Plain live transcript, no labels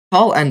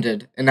Call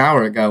ended an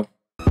hour ago.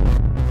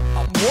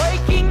 I'm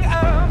waking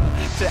up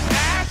to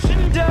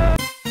action done.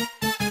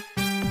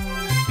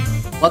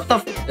 What the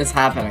f is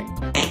happening?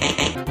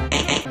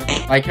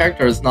 My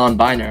character is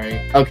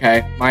non-binary.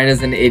 Okay, mine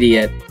is an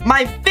idiot.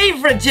 My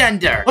favorite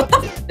gender! What the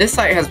f? This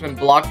site has been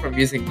blocked from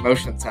using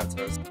motion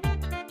sensors.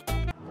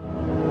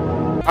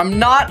 I'm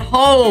not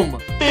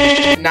home!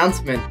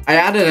 Announcement. I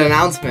added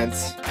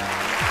announcements.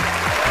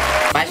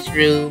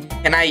 Mushroom.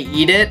 Can I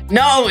eat it?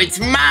 No, it's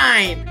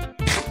mine!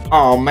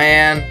 Oh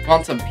man,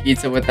 want some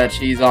pizza with that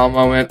cheese all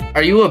moment.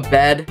 Are you a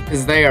bed?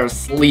 Because they are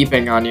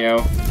sleeping on you.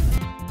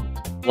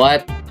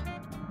 What?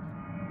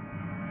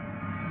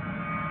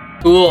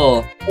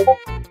 Cool.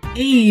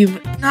 Eve,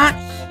 not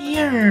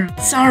here.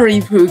 Sorry,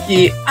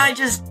 Pookie. I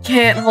just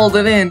can't hold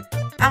it in.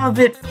 I'm a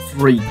bit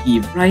freaky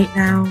right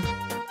now.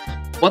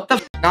 What the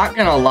f? Not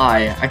gonna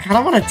lie, I kind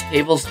of want a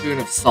tablespoon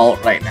of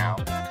salt right now.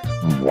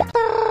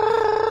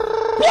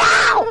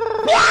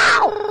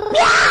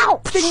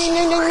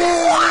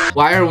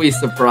 Why are we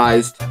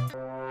surprised?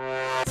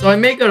 So I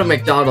may go to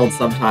McDonald's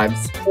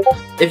sometimes.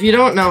 If you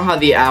don't know how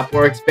the app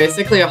works,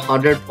 basically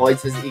 100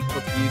 points is equal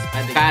to you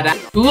spending bad app.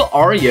 Who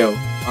are you?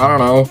 I don't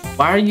know.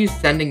 Why are you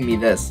sending me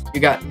this?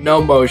 You got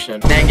no motion.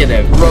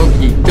 Negative.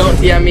 Roki, don't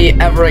DM me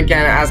ever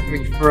again asking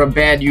me for a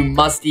ban, you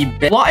musty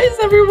bitch. Why is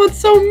everyone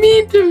so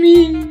mean to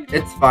me?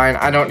 It's fine,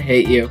 I don't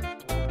hate you.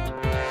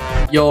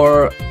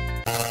 You're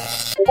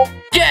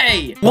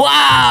gay!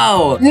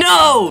 Wow!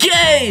 No!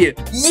 Gay!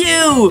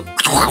 You!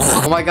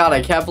 Oh my god,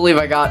 I can't believe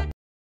I got...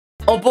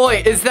 Oh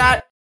boy, is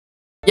that...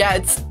 Yeah,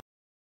 it's...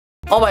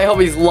 All my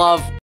homies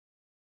love...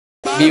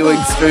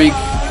 Viewing streak.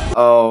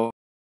 Oh.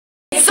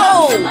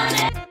 Sold!